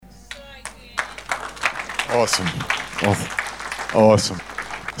Awesome. Awesome.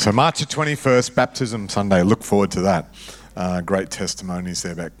 So March the 21st, Baptism Sunday. Look forward to that. Great testimonies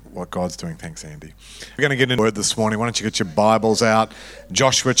there about what God's doing. Thanks, Andy. We're going to get into the Word this morning. Why don't you get your Bibles out?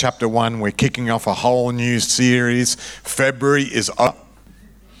 Joshua chapter 1. We're kicking off a whole new series. February is over.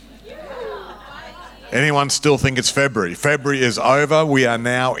 Anyone still think it's February? February is over. We are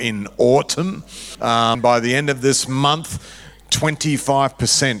now in autumn. By the end of this month,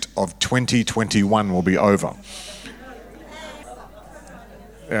 25% of 2021 will be over.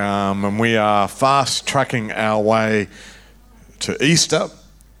 And we are fast tracking our way to Easter,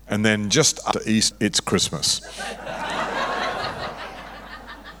 and then just after Easter, it's Christmas.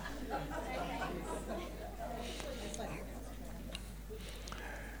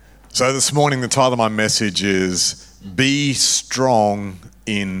 So this morning, the title of my message is Be Strong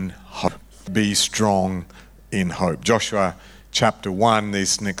in Hope. Be strong in hope. Joshua chapter 1,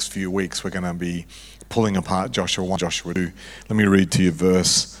 these next few weeks, we're going to be pulling apart Joshua 1, Joshua 2. Let me read to you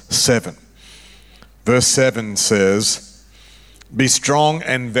verse 7. Verse 7 says, Be strong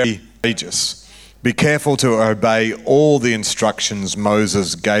and very courageous. Be careful to obey all the instructions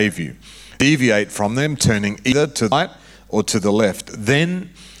Moses gave you. Deviate from them, turning either to the right or to the left.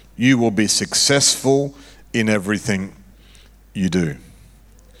 Then you will be successful in everything you do.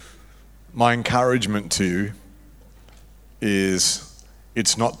 My encouragement to you is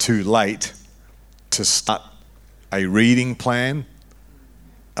it's not too late to start a reading plan,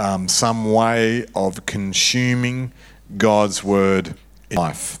 some way of consuming God's word in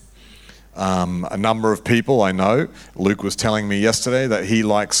life. A number of people I know, Luke was telling me yesterday that he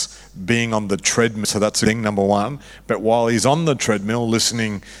likes being on the treadmill, so that's thing number one. But while he's on the treadmill,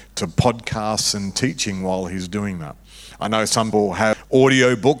 listening to podcasts and teaching while he's doing that. I know some people have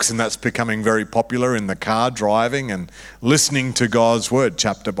audio books, and that's becoming very popular in the car driving and listening to God's word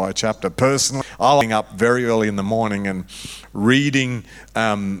chapter by chapter. Personally, I'm getting up very early in the morning and reading.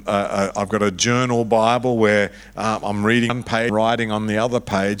 I've got a journal Bible where I'm reading one page, writing on the other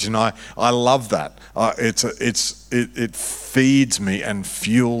page, and I love that. It feeds me and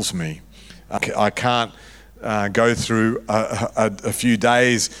fuels me. I can't go through a few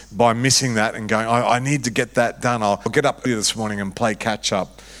days by missing that and going, I need to get that done. I'll get up here this morning and play catch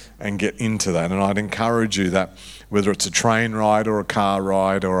up and get into that. And I'd encourage you that whether it's a train ride or a car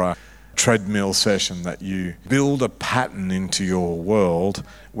ride or a treadmill session, that you build a pattern into your world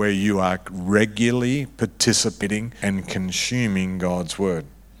where you are regularly participating and consuming God's word.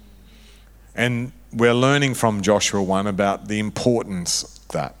 And we're learning from Joshua 1 about the importance of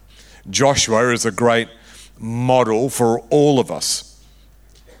that. Joshua is a great model for all of us,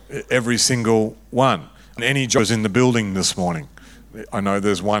 every single one. And any Joshua's in the building this morning. I know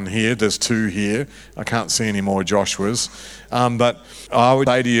there's one here, there's two here. I can't see any more Joshuas. But I would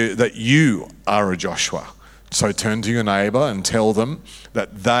say to you that you are a Joshua. So turn to your neighbour and tell them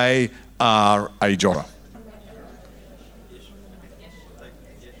that they are a Joshua.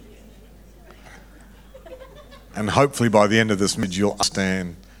 And hopefully by the end of this message you'll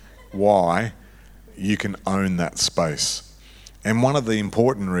understand why you can own that space. And one of the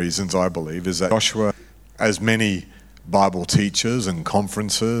important reasons, I believe, is that Joshua, as many Bible teachers and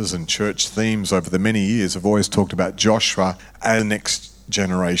conferences and church themes over the many years have always talked about Joshua as a next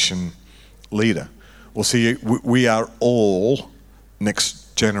generation leader. Well, see, we are all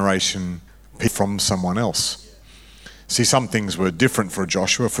next generation from someone else. See, some things were different for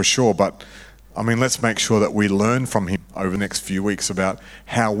Joshua, for sure, but I mean, let's make sure that we learn from him over the next few weeks about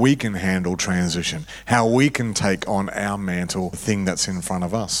how we can handle transition, how we can take on our mantle, the thing that's in front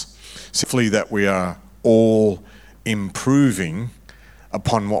of us. Simply that we are all improving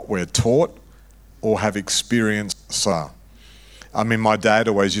upon what we're taught or have experienced. So, I mean, my dad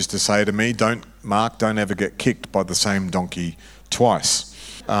always used to say to me, don't ever get kicked by the same donkey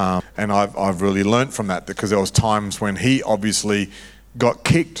twice. And I've really learnt from that, because there was times when he obviously got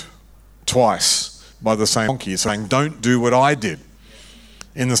kicked twice by the same donkey, saying, don't do what I did.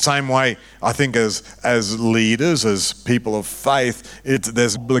 In the same way, I think as leaders, as people of faith,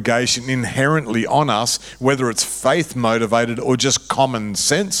 there's obligation inherently on us, whether it's faith motivated or just common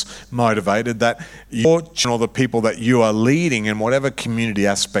sense motivated, that you're or the people that you are leading in whatever community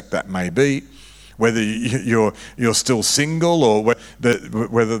aspect that may be, whether you're still single or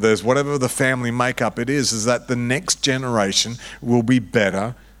whether there's whatever the family makeup it is that the next generation will be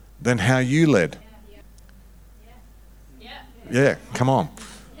better than how you led. Yeah, come on.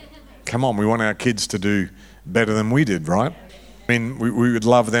 We want our kids to do better than we did, right? I mean, we would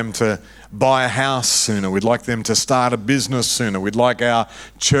love them to buy a house sooner. We'd like them to start a business sooner. We'd like our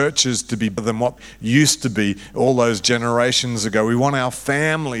churches to be better than what used to be all those generations ago. We want our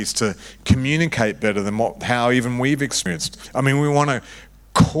families to communicate better than how even we've experienced. I mean, we want to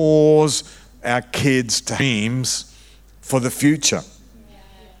cause our kids to dreams for the future.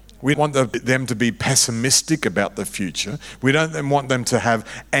 We want them to be pessimistic about the future. We don't then want them to have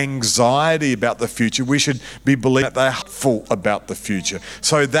anxiety about the future. We should be believing that they're hopeful about the future.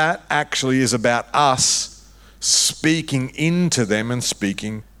 So that actually is about us speaking into them and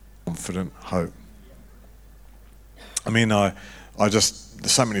speaking confident hope. I mean, there's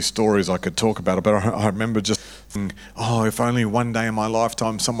so many stories I could talk about it, but I remember just thinking, if only one day in my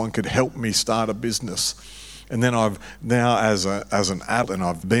lifetime someone could help me start a business. And then I've now, as an adult, and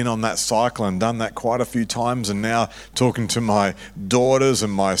I've been on that cycle and done that quite a few times, and now talking to my daughters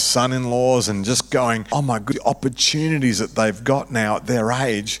and my son-in-laws and just going, oh my good opportunities that they've got now at their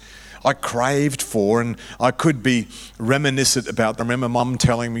age, I craved for, and I could be reminiscent about them. I remember Mum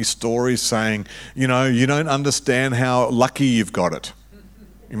telling me stories saying, you don't understand how lucky you've got it.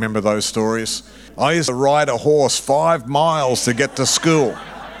 You remember those stories? I used to ride a horse 5 miles to get to school.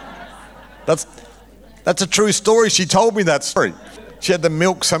 That's a true story. She told me that story. She had to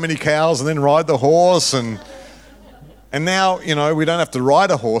milk so many cows and then ride the horse. And now, we don't have to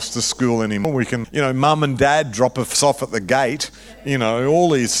ride a horse to school anymore. We can, Mum and Dad drop us off at the gate. All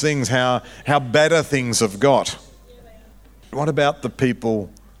these things, how better things have got. What about the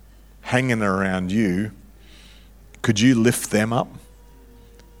people hanging around you? Could you lift them up?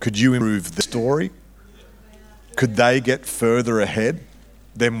 Could you improve the story? Could they get further ahead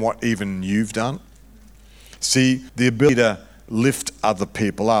than what even you've done? See, the ability to lift other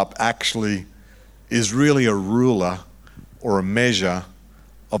people up actually is really a ruler or a measure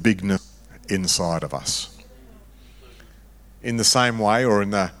of bigness inside of us. In the same way, or in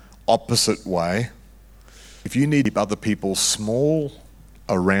the opposite way, if you need to keep other people small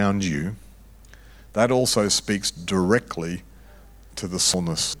around you, that also speaks directly to the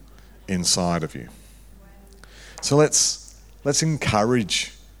smallness inside of you. So let's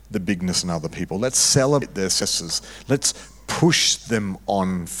encourage the bigness in other people. Let's celebrate their successes. Let's push them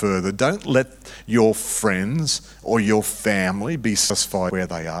on further. Don't let your friends or your family be satisfied where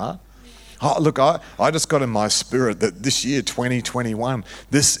they are. Look, I just got in my spirit that this year, 2021,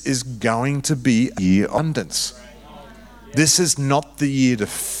 this is going to be a year of abundance. This is not the year to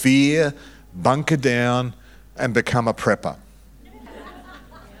fear, bunker down, and become a prepper.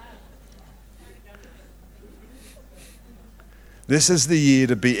 This is the year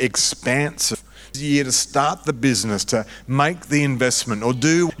to be expansive. This is the year to start the business, to make the investment, or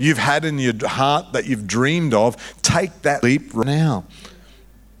do what you've had in your heart that you've dreamed of. Take that leap right now.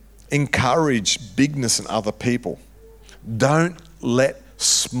 Encourage bigness in other people. Don't let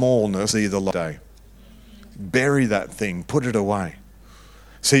smallness see the light of day. Bury that thing. Put it away.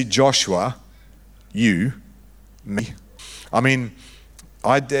 See, Joshua, you, me. I mean,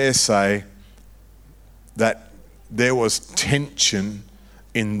 I dare say that there was tension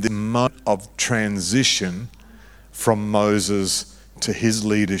in the moment of transition from Moses to his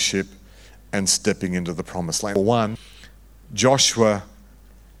leadership and stepping into the promised land. One, Joshua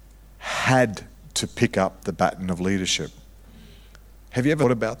had to pick up the baton of leadership. Have you ever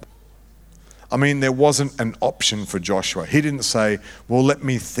thought about that? I mean, there wasn't an option for Joshua. He didn't say, well, let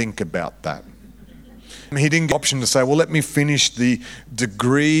me think about that. He didn't get the option to say, well, let me finish the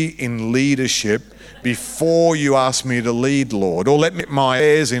degree in leadership before you ask me to lead, Lord. Or let me get my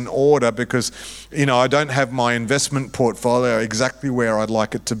affairs in order because, I don't have my investment portfolio exactly where I'd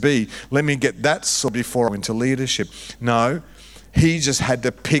like it to be. Let me get that sorted before I go into leadership. No, he just had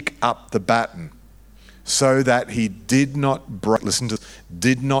to pick up the baton so that he did not break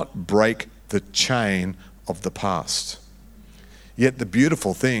the chain of the past. Yet the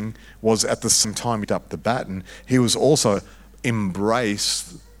beautiful thing was at the same time he picked up the baton, he was also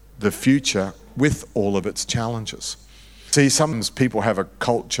embraced the future with all of its challenges. See, sometimes people have a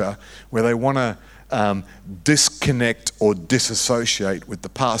culture where they want to disconnect or disassociate with the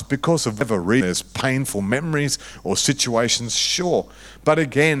past because of whatever reason. There's painful memories or situations, sure. But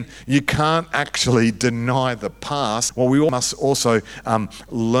again, you can't actually deny the past. Well, we must also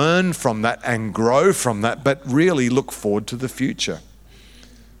learn from that and grow from that, but really look forward to the future.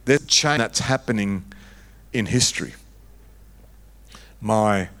 There's a change that's happening in history.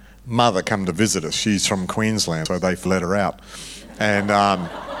 My mother come to visit us. She's from Queensland, so they let her out. And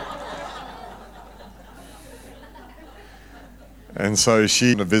so she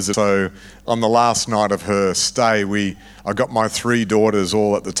came to visit. So on the last night of her stay, I got my 3 daughters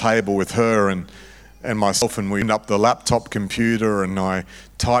all at the table with her, and and myself, and we opened up the laptop computer and I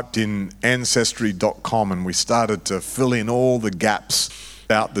typed in ancestry.com and we started to fill in all the gaps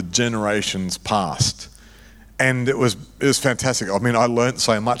about the generations past. And it was fantastic. I mean, I learnt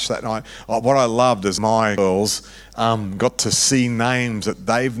so much that night. What I loved is my girls got to see names that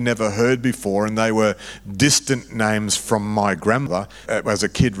they've never heard before, and they were distant names from my grandmother as a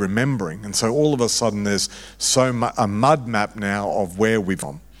kid remembering. And so all of a sudden there's a mud map now of where we've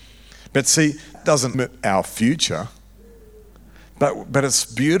come. But see, it doesn't limit our future, but it's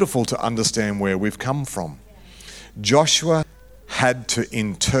beautiful to understand where we've come from. Joshua had to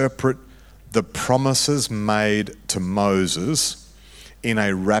interpret the promises made to Moses in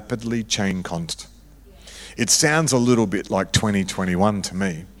a rapidly changing context. It sounds a little bit like 2021 to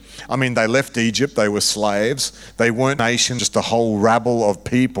me. I mean, they left Egypt, they were slaves, they weren't a nation, just a whole rabble of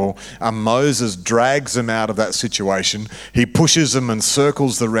people. And Moses drags them out of that situation. He pushes them and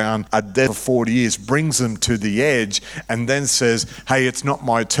circles around a desert for 40 years, brings them to the edge, and then says, hey, it's not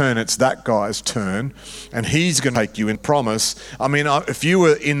my turn, it's that guy's turn, and he's going to take you in promise. I mean, if you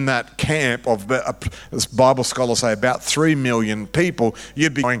were in that camp of, as Bible scholars say, about 3 million people,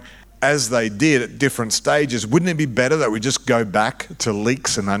 you'd be going, as they did at different stages, wouldn't it be better that we just go back to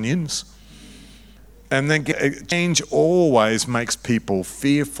leeks and onions? And then change always makes people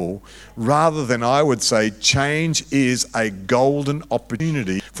fearful, rather than, I would say, change is a golden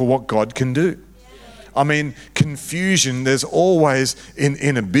opportunity for what God can do. I mean, confusion, there's always,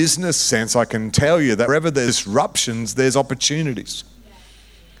 in a business sense, I can tell you that wherever there's disruptions, there's opportunities.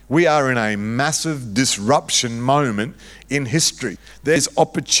 We are in a massive disruption moment in history. There's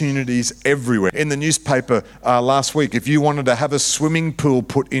opportunities everywhere. In the newspaper last week, if you wanted to have a swimming pool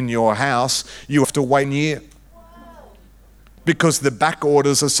put in your house, you have to wait a year because the back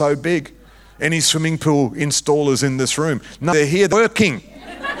orders are so big. Any swimming pool installers in this room? No, they're here working.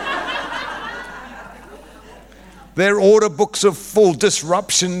 Their order books are full.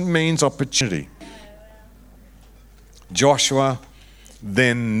 Disruption means opportunity. Joshua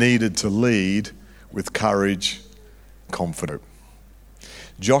then needed to lead with courage, confidence.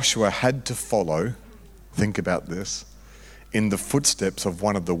 Joshua had to follow, think about this, in the footsteps of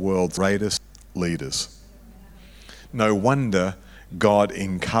one of the world's greatest leaders. No wonder God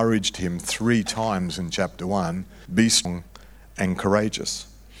encouraged him 3 times in chapter 1, be strong and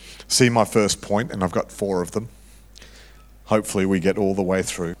courageous. See my first point, and I've got 4 of them. Hopefully we get all the way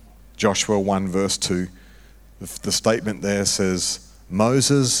through. Joshua 1 verse 2, the statement there says,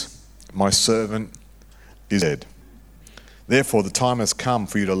 Moses, my servant, is dead. Therefore, the time has come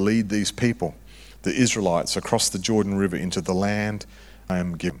for you to lead these people, the Israelites, across the Jordan River into the land I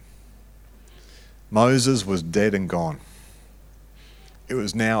am giving. Moses was dead and gone. It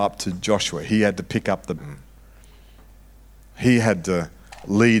was now up to Joshua. He had to pick up he had to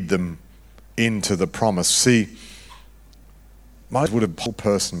lead them into the promise. See, Moses would have been a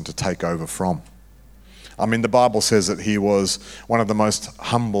person to take over from. I mean, the Bible says that he was one of the most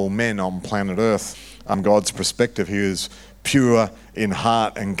humble men on planet Earth. From God's perspective, he was pure in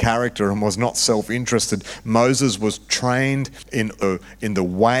heart and character and was not self-interested. Moses was trained in the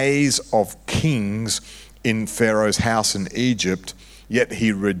ways of kings in Pharaoh's house in Egypt, yet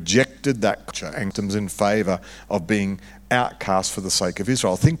he rejected that culture and was in favour of being outcast for the sake of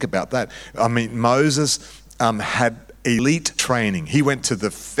Israel. Think about that. I mean, Moses had elite training. He went to the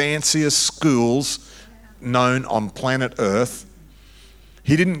fanciest schools known on planet Earth.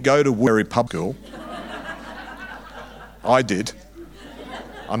 He didn't go to Woodbury Pub School. I did.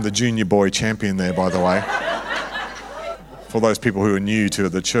 I'm the junior boy champion there, by the way. For those people who are new to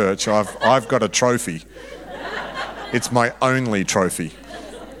the church, I've got a trophy. It's my only trophy.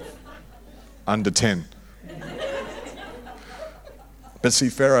 Under 10. But see,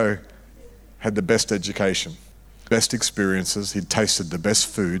 Pharaoh had the best education, best experiences. He'd tasted the best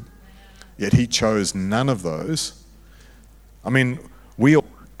food. Yet he chose none of those. I mean, we all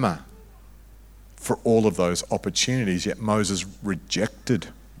for all of those opportunities, yet Moses rejected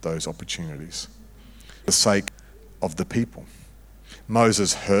those opportunities for the sake of the people.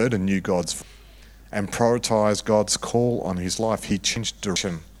 Moses heard and knew God's voice and prioritized God's call on his life. He changed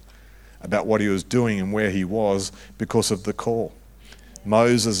direction about what he was doing and where he was because of the call.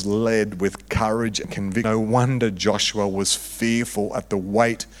 Moses led with courage and conviction. No wonder Joshua was fearful at the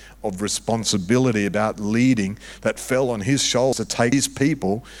weight of responsibility about leading that fell on his shoulders to take his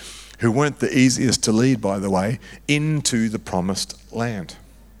people, who weren't the easiest to lead, by the way, into the promised land.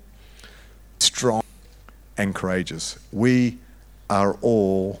 Strong and courageous. We are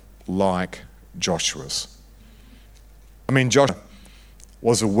all like Joshua's. I mean, Joshua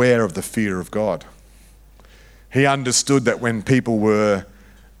was aware of the fear of God. He understood that when people were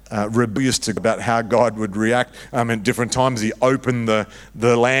rebellious about how God would react. At different times he opened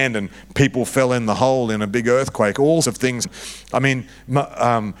the land and people fell in the hole in a big earthquake, all sorts of things.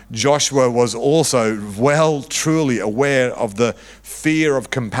 Joshua was also truly aware of the fear of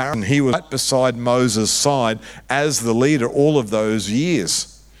comparison. He was right beside Moses' side as the leader all of those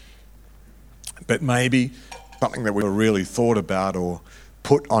years. But maybe something that we really thought about or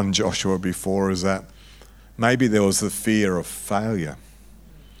put on Joshua before is that maybe there was the fear of failure.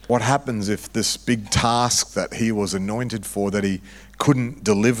 What happens if this big task that he was anointed for, that he couldn't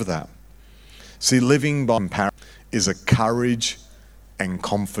deliver that? See, living by comparison is a courage and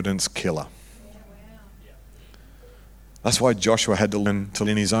confidence killer. That's why Joshua had to learn to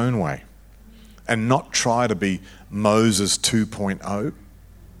live in his own way and not try to be Moses 2.0,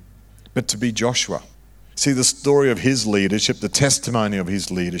 but to be Joshua. See, the story of his leadership, the testimony of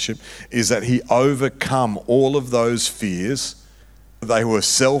his leadership, is that he overcome all of those fears. They were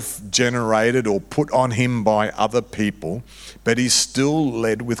self-generated or put on him by other people, but he still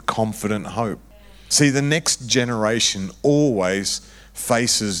led with confident hope. See, the next generation always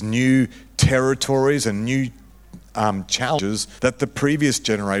faces new territories and new challenges that the previous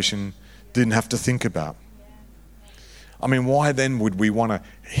generation didn't have to think about. Why then would we want to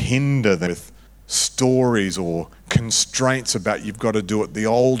hinder them with stories or constraints about you've got to do it the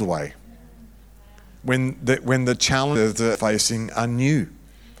old way? When the challenges they're facing are new.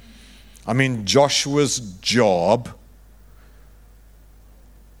 Joshua's job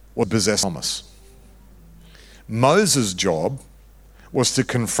was to possess promise. Moses' job was to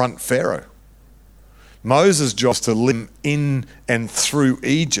confront Pharaoh. Moses' job was to live in and through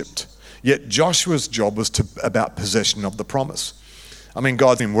Egypt. Yet Joshua's job was about possession of the promise.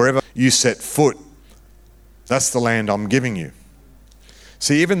 God's saying, wherever you set foot, that's the land I'm giving you.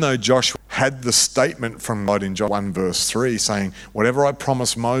 See, even though Joshua had the statement from God in John 1 verse 3 saying, whatever I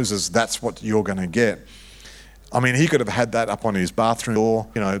promised Moses, that's what you're going to get. He could have had that up on his bathroom door,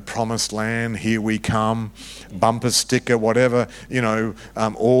 promised land, here we come, bumper sticker, whatever,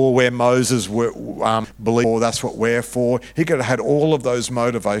 or where Moses believed, or that's what we're for. He could have had all of those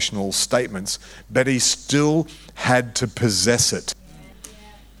motivational statements, but he still had to possess it.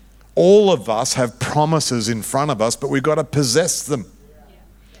 All of us have promises in front of us, but we've got to possess them.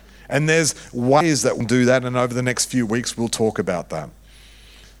 And there's ways that we'll do that, and over the next few weeks we'll talk about that.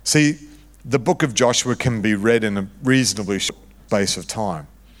 See, the book of Joshua can be read in a reasonably short space of time,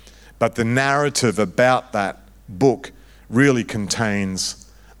 but the narrative about that book really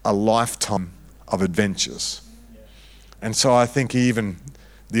contains a lifetime of adventures. And so I think even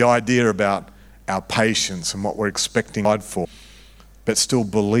the idea about our patience and what we're expecting God for, but still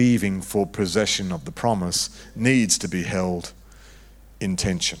believing for possession of the promise, needs to be held in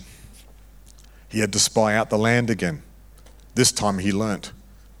tension. He had to spy out the land again. This time he learnt.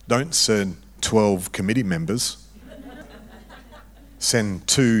 Don't send 12 committee members. Send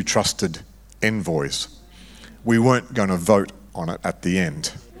 2 trusted envoys. We weren't going to vote on it at the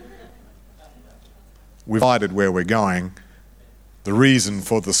end. We decided where we're going. The reason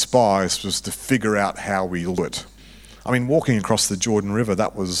for the spies was to figure out how we do it. Walking across the Jordan River,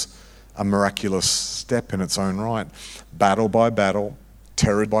 that was a miraculous step in its own right. Battle by battle,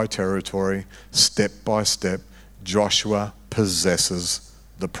 territory by territory, step by step, Joshua possesses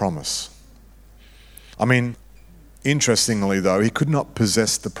the promise. Interestingly though, he could not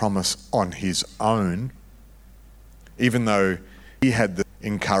possess the promise on his own, even though he had the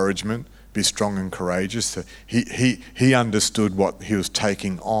encouragement, be strong and courageous. He understood what he was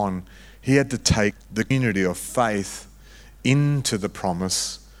taking on. He had to take the community of faith into the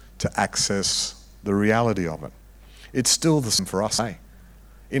promise to access the reality of it. It's still the same for us.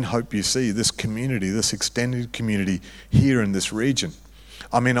 In Hope You See, this community, this extended community here in this region.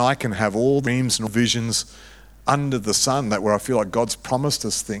 I can have all dreams and visions under the sun that where I feel like God's promised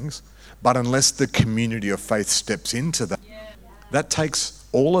us things, but unless the community of faith steps into that, that takes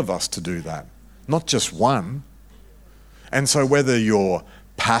all of us to do that, not just one. And so whether you're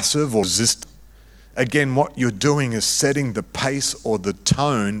passive or resistant, again, what you're doing is setting the pace or the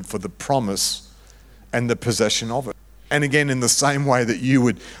tone for the promise and the possession of it. And again, in the same way that you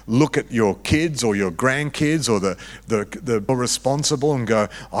would look at your kids or your grandkids or the responsible and go,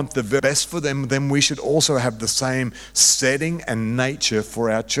 I want the best for them, then we should also have the same setting and nature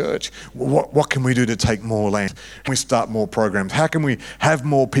for our church. What can we do to take more land? Can we start more programs? How can we have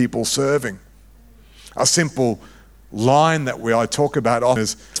more people serving? A simple line that I talk about often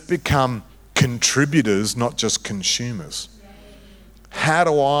is become contributors, not just consumers. How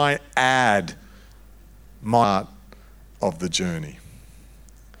do I add my part of the journey?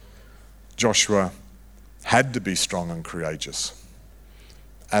 Joshua had to be strong and courageous.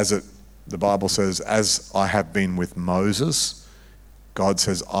 the Bible says, as I have been with Moses, God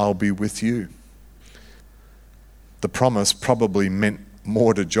says, I'll be with you. The promise probably meant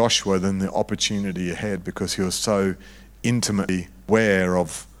more to Joshua than the opportunity ahead, because he was so intimately aware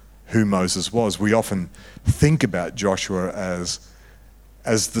of who Moses was. We often think about Joshua as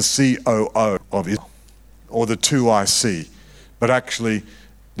the COO of Israel, or the 2IC. But actually,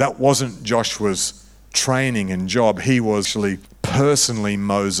 that wasn't Joshua's training and job. He was actually personally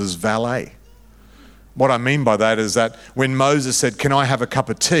Moses' valet. What I mean by that is that when Moses said, "Can I have a cup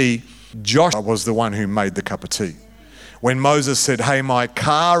of tea?" Joshua was the one who made the cup of tea. When Moses said, "Hey, my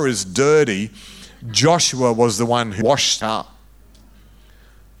car is dirty," Joshua was the one who washed the car.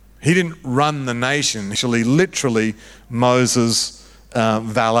 He didn't run the nation. Actually, literally, Moses'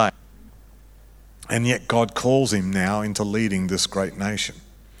 valet. And yet God calls him now into leading this great nation.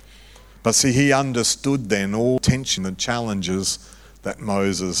 But see, he understood then all tension and challenges that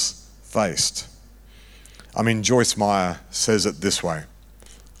Moses faced. I mean, Joyce Meyer says it this way.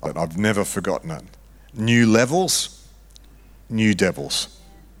 I've never forgotten it. New levels, new devils.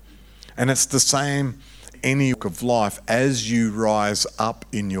 And it's the same any walk of life. As you rise up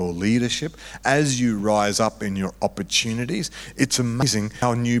in your leadership, as you rise up in your opportunities, it's amazing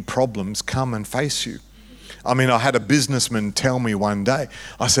how new problems come and face you. I mean, I had a businessman tell me one day,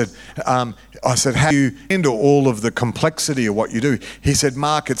 I said, how do you handle all of the complexity of what you do? He said,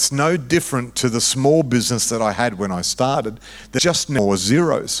 "Mark, it's no different to the small business that I had when I started. There's just more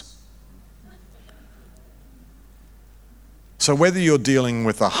zeros." So whether you're dealing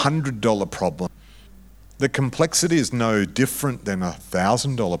with $100 problem, the complexity is no different than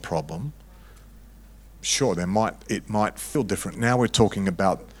 $1,000 problem. Sure, it might feel different. Now we're talking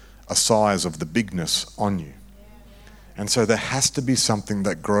about a size of the bigness on you. And so there has to be something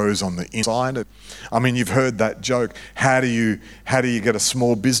that grows on the inside. I mean, you've heard that joke. How do you get a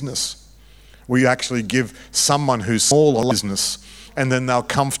small business? Well, you actually give someone who's small a business, and then they'll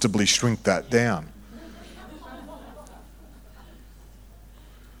comfortably shrink that down.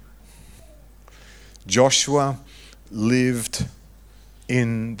 Joshua lived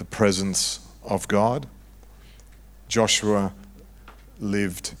in the presence of God. Joshua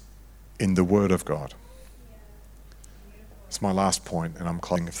lived in the Word of God. It's my last point, and I'm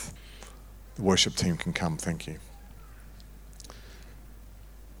closing. If the worship team can come, thank you.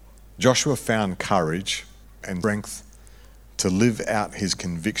 Joshua found courage and strength to live out his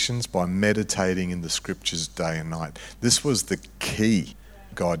convictions by meditating in the scriptures day and night. This was the key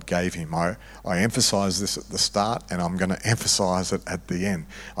God gave him. I emphasised this at the start, and I'm going to emphasise it at the end.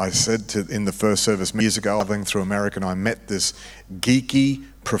 I said in the first service years ago, traveling through America, and I met this geeky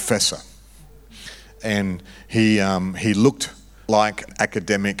professor. And he looked like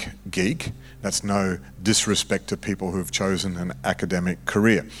academic geek. That's no disrespect to people who've chosen an academic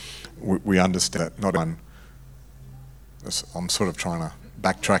career. We understand that. Not one. I'm sort of trying to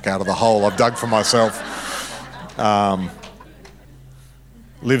backtrack out of the hole I've dug for myself.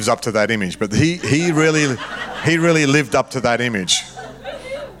 Lives up to that image, but he really lived up to that image.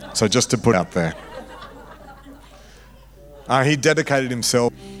 So just to put it out there, he dedicated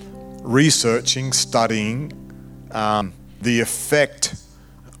himself researching, studying the effect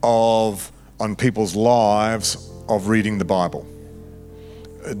on people's lives of reading the Bible.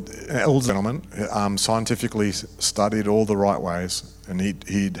 An elder gentleman, scientifically studied all the right ways, and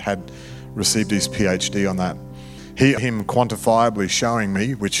he had received his PhD on that. Him quantifiably showing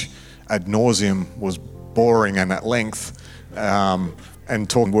me, which ad nauseum was boring and at length, and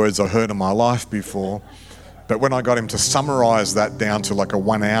talking words I heard in my life before. But when I got him to summarise that down to like a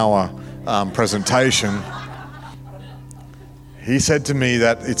 1 hour presentation, he said to me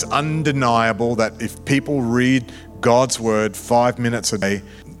that it's undeniable that if people read God's word 5 minutes a day,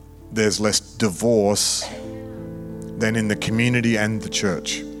 there's less divorce than in the community and the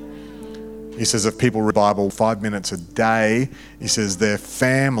church. He says if people read the Bible 5 minutes a day, he says their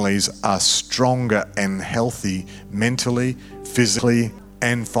families are stronger and healthy mentally, physically,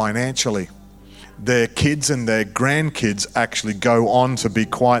 and financially. Their kids and their grandkids actually go on to be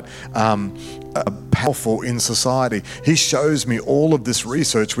quite powerful in society. He shows me all of this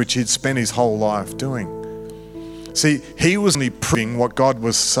research which he'd spent his whole life doing. See, he was only proving what God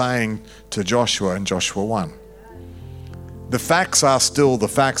was saying to Joshua in Joshua 1. The facts are still the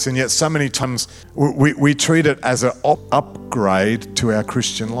facts, and yet so many times we treat it as an upgrade to our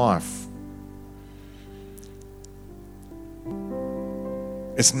Christian life.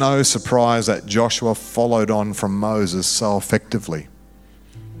 It's no surprise that Joshua followed on from Moses so effectively.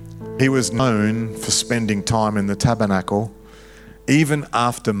 He was known for spending time in the tabernacle even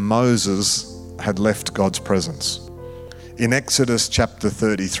after Moses had left God's presence. In Exodus chapter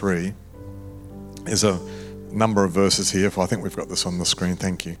 33, there's a number of verses here. I think we've got this on the screen.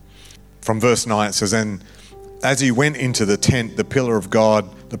 Thank you. From verse 9, it says, "And as he went into the tent, the pillar of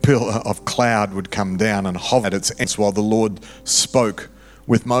cloud would come down and hover at its ends while the Lord spoke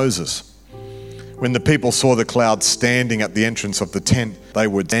with Moses. When the people saw the cloud standing at the entrance of the tent, they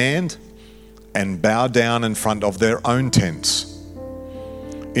would stand and bow down in front of their own tents.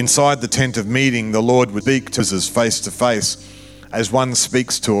 Inside the tent of meeting, the Lord would speak to Moses face to face as one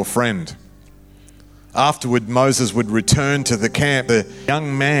speaks to a friend. Afterward, Moses would return to the camp. The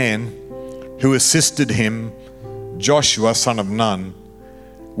young man who assisted him, Joshua, son of Nun,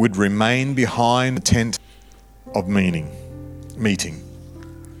 would remain behind the tent of meeting.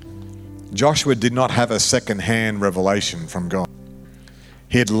 Joshua did not have a second-hand revelation from God.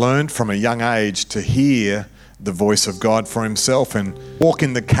 He had learned from a young age to hear the voice of God for himself and walk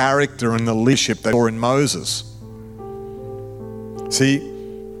in the character and the leadership that saw in Moses. See,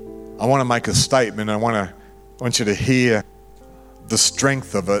 I want to make a statement. I want you to hear the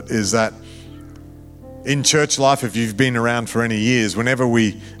strength of it, is that in church life, if you've been around for any years, whenever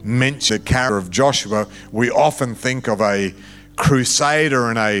we mention the character of Joshua, we often think of a crusader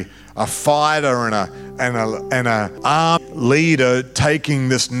and a fighter and a armed leader taking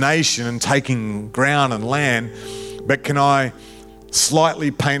this nation and taking ground and land. But can I slightly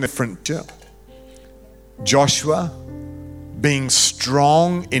paint a different picture? Joshua, being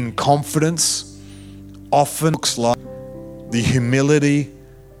strong in confidence, often looks like the humility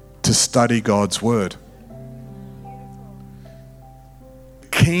to study God's word.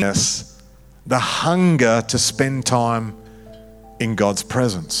 Keenness, the hunger to spend time in God's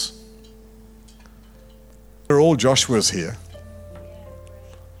presence. We're all Joshuas here.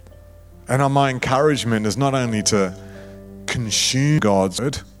 And my encouragement is not only to consume God's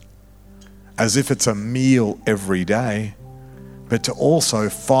word as if it's a meal every day, but to also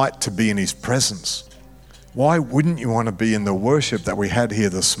fight to be in his presence. Why wouldn't you want to be in the worship that we had here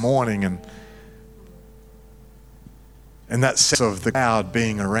this morning and that sense of the crowd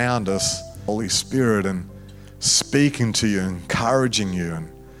being around us, Holy Spirit, and speaking to you, encouraging you and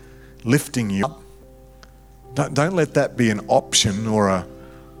lifting you up? Don't let that be an option or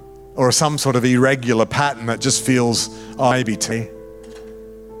some sort of irregular pattern that just feels, maybe to me.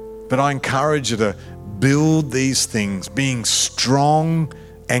 But I encourage you to build these things, being strong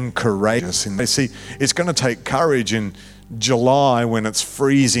and courageous. And see, it's going to take courage in July when it's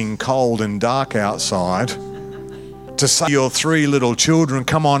freezing cold and dark outside to say to your 3 little children,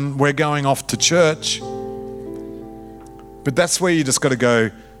 come on, we're going off to church. But that's where you just got to go,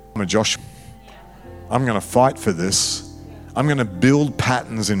 I'm a Joshua. I'm going to fight for this. I'm going to build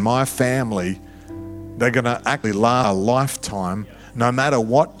patterns in my family. They're going to actually last a lifetime, no matter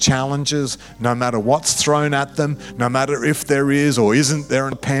what challenges, no matter what's thrown at them, no matter if there is or isn't there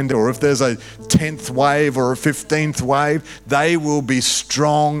a pandemic, or if there's a 10th wave or a 15th wave, they will be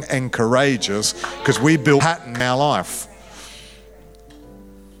strong and courageous because we build a pattern in our life.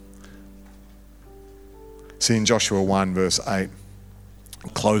 See, in Joshua 1 verse 8,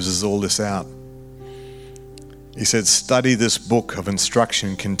 it closes all this out. He said, study this book of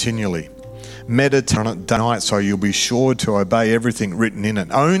instruction continually. Meditate on it day and night so you'll be sure to obey everything written in it.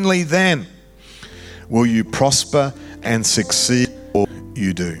 Only then will you prosper and succeed in all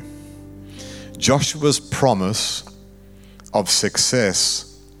you do. Joshua's promise of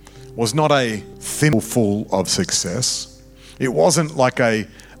success was not a thimbleful of success. It wasn't like a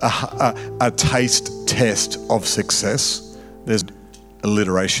taste test of success. There's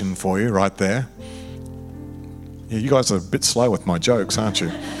alliteration for you right there. Yeah, you guys are a bit slow with my jokes, aren't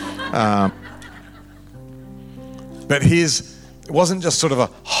you? But it wasn't just sort of a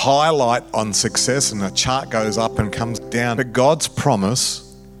highlight on success and a chart goes up and comes down. But God's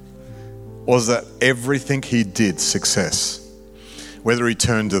promise was that everything he did, success. Whether he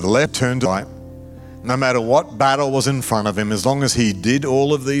turned to the left, turned to the right, no matter what battle was in front of him, as long as he did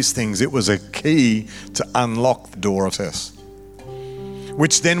all of these things, it was a key to unlock the door of success.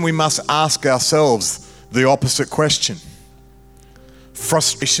 Which then we must ask ourselves the opposite question.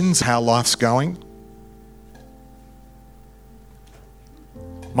 Frustrations, how life's going?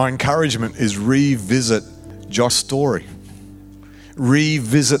 My encouragement is revisit Josh's story.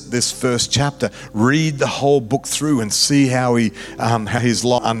 Revisit this first chapter. Read the whole book through and see how his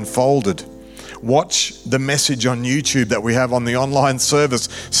life unfolded. Watch the message on YouTube that we have on the online service.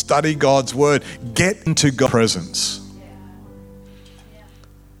 Study God's word. Get into God's presence.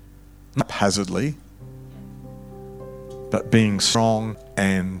 Not haphazardly, but being strong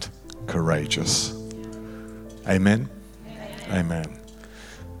and courageous. Amen? Amen.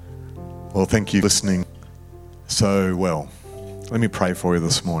 Well, thank you for listening. so well. Let me pray for you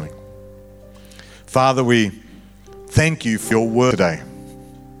this morning. Father, we thank you for your word today.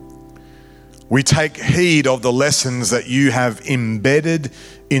 We take heed of the lessons that you have embedded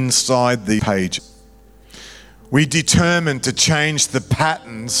inside the page. We determine to change the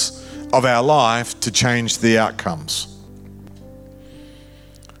patterns of our life to change the outcomes.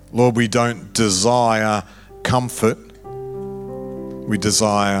 Lord, we don't desire comfort, we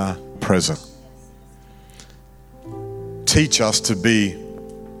desire presence. Teach us to be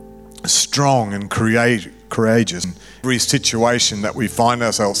strong and courageous in every situation that we find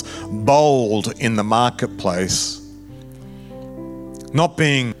ourselves, bold in the marketplace, not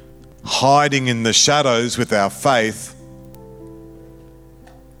being hiding in the shadows with our faith,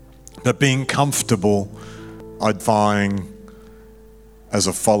 but being comfortable identifying as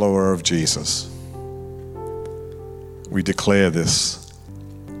a follower of Jesus. We declare this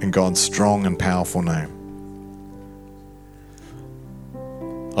in God's strong and powerful name.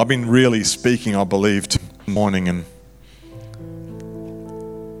 I've been really speaking, I believe, this morning,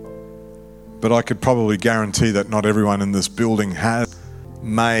 but I could probably guarantee that not everyone in this building has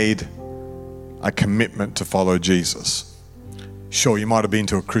made a commitment to follow Jesus. Sure, you might have been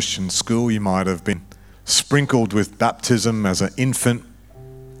to a Christian school, you might have been sprinkled with baptism as an infant,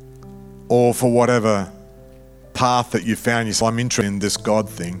 or for whatever path that you found yourself, I'm interested in this God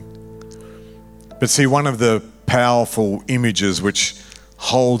thing. But see, one of the powerful images which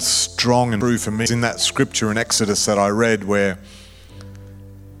holds strong and true for me is in that scripture in Exodus that I read, where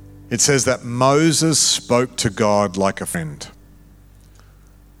it says that Moses spoke to God like a friend.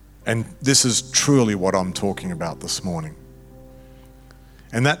 And this is truly what I'm talking about this morning.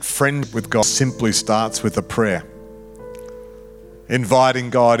 And that friendship with God simply starts with a prayer. Inviting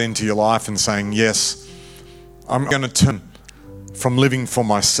God into your life and saying, yes, I'm going to turn from living for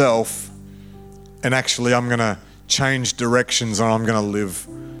myself, and actually I'm going to change directions and I'm going to live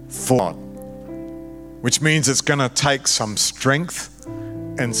for God. Which means it's going to take some strength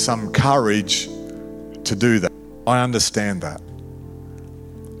and some courage to do that. I understand that.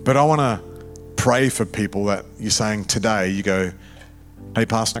 But I want to pray for people that you're saying today, you go, hey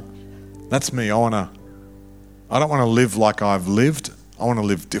Pastor, that's me. I don't want to live like I've lived. I want to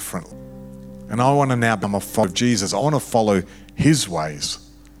live differently. And I want to now become a follower of Jesus. I want to follow his ways,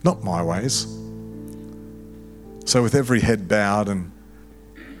 not my ways. So with every head bowed, and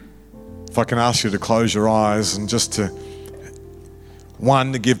if I can ask you to close your eyes and just to,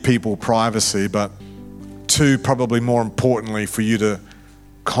 one, to give people privacy, but two, probably more importantly, for you to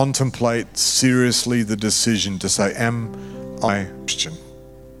contemplate seriously the decision to say, am I Christian?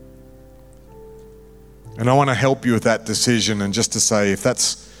 And I want to help you with that decision, and just to say, if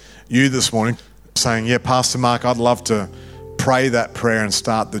that's you this morning, saying, yeah, Pastor Mark, I'd love to pray that prayer and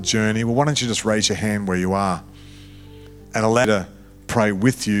start the journey. Well, why don't you just raise your hand where you are and allow me to pray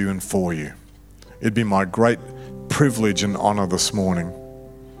with you and for you. It'd be my great privilege and honor this morning.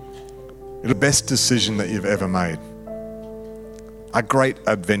 It's the best decision that you've ever made. A great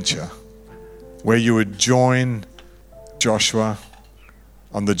adventure where you would join Joshua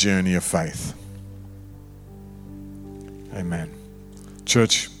on the journey of faith. Amen.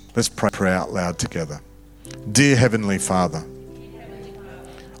 Church, let's pray out loud together. Dear Heavenly Father,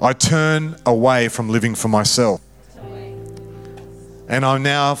 I turn away from living for myself, and I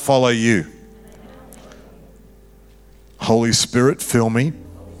now follow you. Holy Spirit, fill me,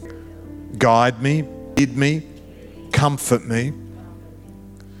 guide me, lead me, comfort me.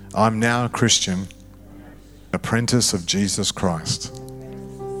 I'm now a Christian, apprentice of Jesus Christ.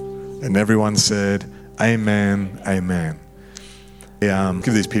 And everyone said, amen, amen.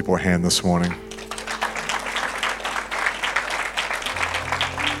 Give these people a hand this morning.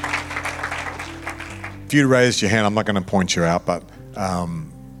 If you raised your hand, I'm not going to point you out, but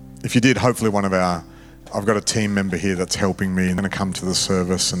if you did, hopefully I've got a team member here that's helping me, and they're going to come to the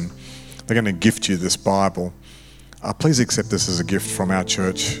service and they're going to gift you this Bible. Please accept this as a gift from our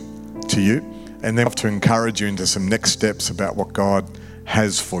church to you, and then to encourage you into some next steps about what God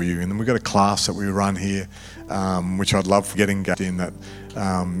has for you. And then we've got a class that we run here, which I'd love for getting engaged in that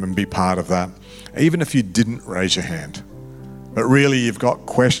and be part of that. Even if you didn't raise your hand, but really you've got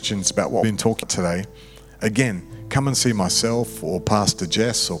questions about what we've been talking today, again, come and see myself or Pastor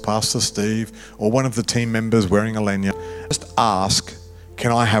Jess or Pastor Steve or one of the team members wearing a lanyard. Just ask,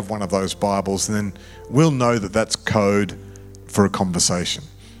 can I have one of those Bibles? And then we'll know that that's code for a conversation.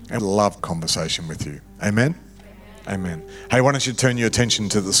 And I'd love conversation with you. Amen? Amen. Hey, why don't you turn your attention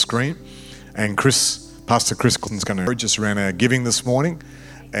to the screen? And Pastor Chris is going to encourage us around our giving this morning.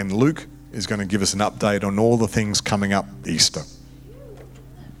 And Luke is going to give us an update on all the things coming up Easter.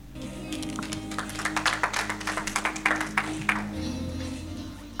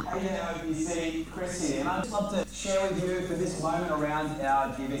 Hey there, OPC, Chris here, and I'd just love to share with you for this moment around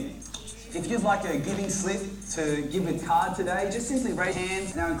our giving. If you'd like a giving slip to give a card today, just simply raise your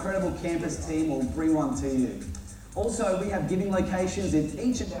hand and our incredible campus team will bring one to you. Also, we have giving locations in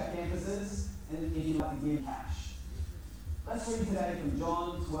each of our campuses, and if you'd like to give cash. Let's read today from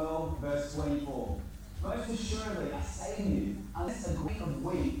John 12, verse 24. Most assuredly, I say to you, unless a grain of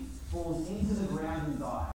wheat falls into the ground and dies,